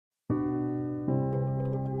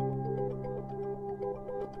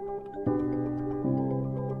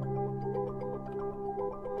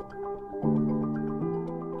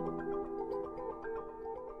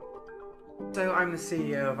So I'm the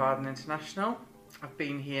CEO of Ardan International. I've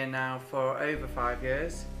been here now for over 5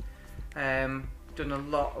 years. Done a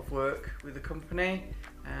lot of work with the company,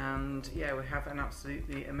 and yeah, we have an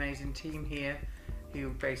absolutely amazing team here who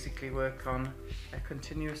basically work on a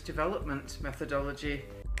continuous development methodology.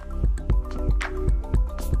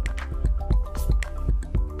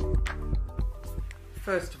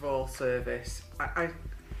 First of all, service. I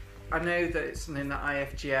know that it's something that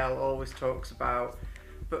IFGL always talks about,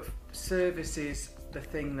 but service is the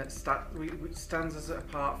thing that stands us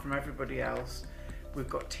apart from everybody else. We've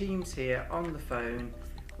got teams here on the phone.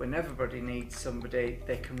 When everybody needs somebody,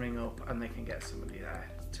 they can ring up and they can get somebody there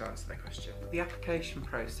to answer their question. The application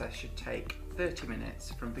process should take 30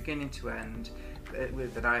 minutes from beginning to end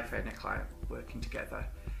with an IFA and a client working together.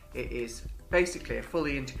 It is basically a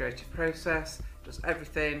fully integrated process, does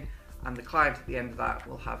everything, and the client at the end of that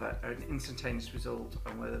will have an instantaneous result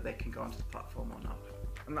on whether they can go onto the platform or not.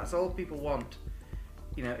 And that's all people want,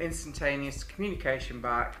 you know, instantaneous communication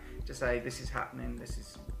back to say this is happening, this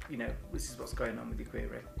is what's going on with your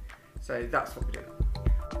query. So that's what we do.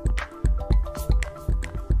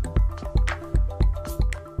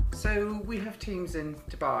 So we have teams in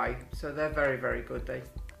Dubai, so they're very, very good. They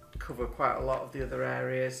cover quite a lot of the other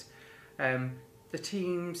areas. The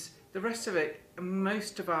teams, the rest of it,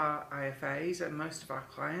 most of our IFAs and most of our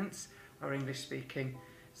clients are English speaking,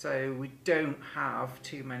 so we don't have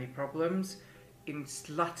too many problems. In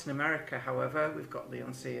Latin America, however, we've got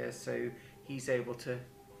Leon Sears, so he's able to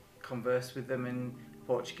converse with them in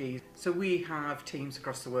Portuguese. So we have teams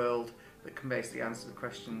across the world that can basically answer the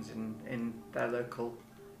questions in their local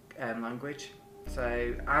language,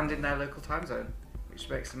 and in their local time zone, which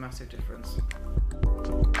makes a massive difference.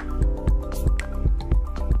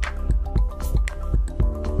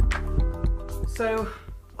 So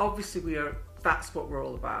obviously that's what we're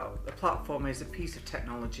all about. The platform is a piece of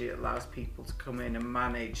technology that allows people to come in and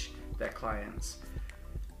manage their clients.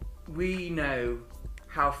 We know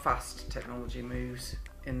how fast technology moves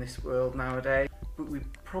in this world nowadays, but we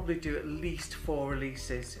probably do at least 4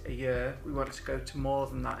 releases a year. We want to go to more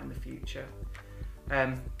than that in the future.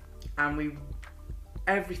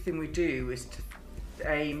 Everything we do is to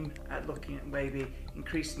aim at looking at maybe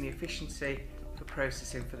increasing the efficiency for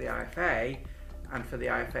processing for the IFA and for the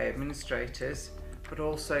IFA administrators, but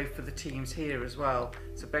also for the teams here as well.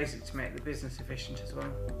 So basically to make the business efficient as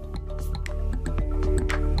well.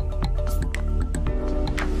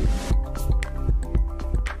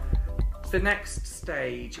 The next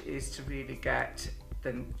stage is to really get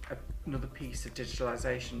another piece of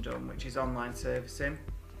digitalisation done, which is online servicing.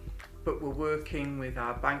 But we're working with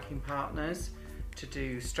our banking partners to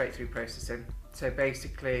do straight through processing. So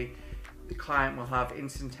basically, the client will have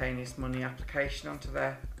instantaneous money application onto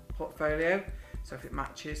their portfolio. So if it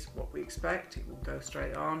matches what we expect, it will go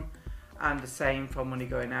straight on. And the same for money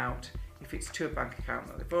going out. If it's to a bank account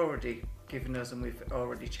that they've already given us and we've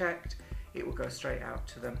already checked, it will go straight out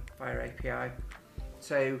to them via API.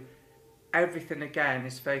 So everything again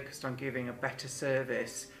is focused on giving a better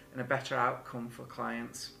service and a better outcome for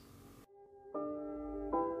clients.